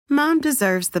Mom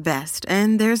deserves the best,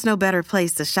 and there's no better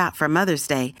place to shop for Mother's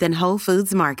Day than Whole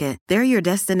Foods Market. They're your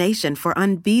destination for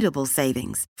unbeatable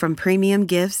savings, from premium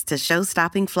gifts to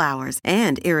show-stopping flowers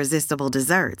and irresistible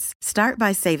desserts. Start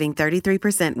by saving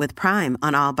 33% with Prime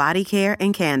on all body care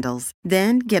and candles.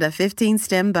 Then get a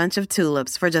 15-stem bunch of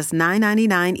tulips for just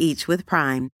 $9.99 each with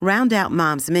Prime. Round out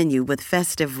Mom's menu with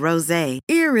festive rosé,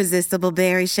 irresistible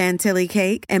berry chantilly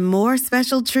cake, and more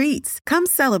special treats. Come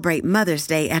celebrate Mother's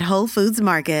Day at Whole Foods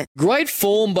Market. Great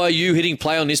form by you hitting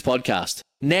play on this podcast.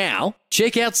 Now,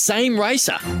 check out Same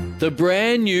Racer, the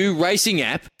brand new racing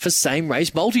app for same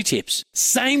race multi-tips.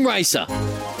 Same Racer.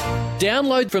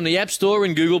 Download from the App Store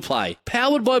and Google Play.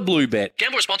 Powered by Bluebet.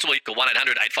 Gamble responsibly. Call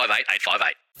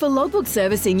 1-800-858-858. For logbook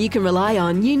servicing you can rely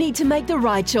on, you need to make the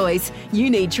right choice. You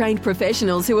need trained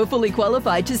professionals who are fully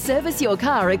qualified to service your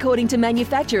car according to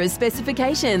manufacturer's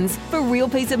specifications. For real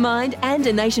peace of mind and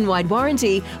a nationwide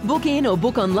warranty, book in or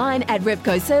book online at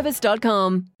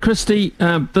repcoservice.com. Christy,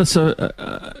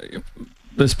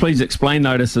 this Please Explain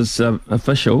notice is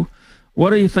official.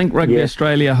 What do you think Rugby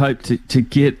Australia hope to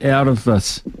get out of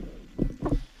this?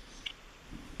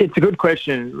 It's a good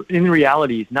question. In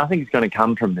reality, nothing's going to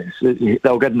come from this.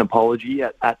 They'll get an apology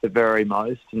at the very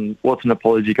most. And what's an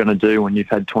apology going to do when you've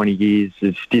had 20 years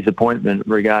of disappointment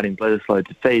regarding Bledisloe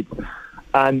defeat?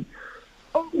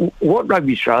 What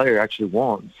Rugby Australia actually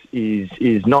wants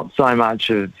is not so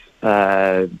much of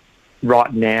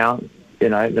right now,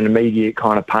 an immediate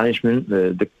kind of punishment,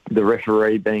 the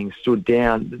referee being stood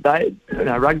down.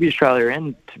 Rugby Australia,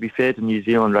 and to be fair to New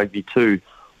Zealand Rugby too,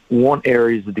 want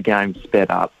areas of the game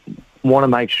sped up, want to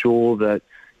make sure that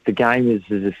the game is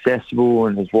as accessible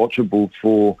and as watchable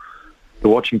for the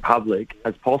watching public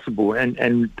as possible.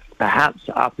 And perhaps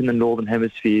up in the Northern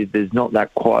Hemisphere, there's not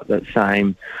quite that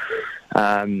same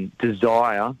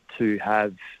desire to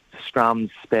have scrums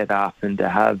sped up and to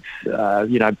have,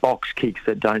 box kicks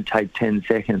that don't take 10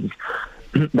 seconds.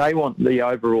 They want the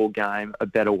overall game a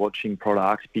better watching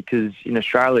product because in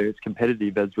Australia it's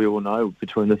competitive, as we all know,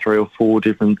 between the 3 or 4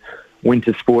 different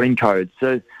winter sporting codes.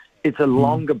 So it's a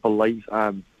longer belief,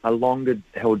 a longer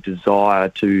held desire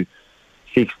to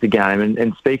fix the game.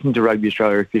 And speaking to Rugby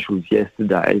Australia officials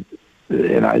yesterday,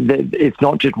 it's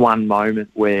not just one moment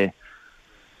where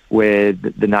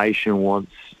the nation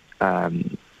wants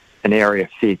an area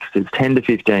fixed. It's 10 to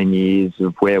 15 years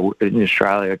of where in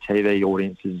Australia TV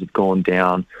audiences have gone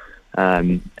down.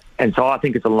 And so I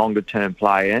think it's a longer term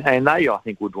play. And they, I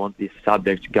think, would want this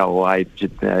subject to go away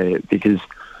because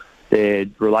their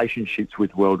relationships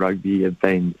with World Rugby have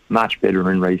been much better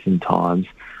in recent times.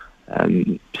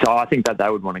 So I think that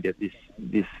they would want to get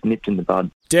this nipped in the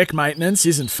bud. Deck maintenance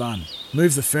isn't fun.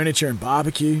 Move the furniture and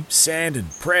barbecue, sand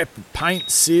and prep, paint,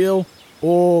 seal,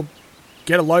 or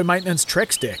get a low-maintenance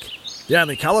Trex deck. The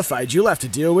only colour fade you'll have to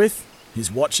deal with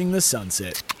is watching the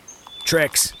sunset.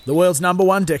 Trex, the world's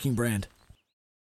 #1 decking brand.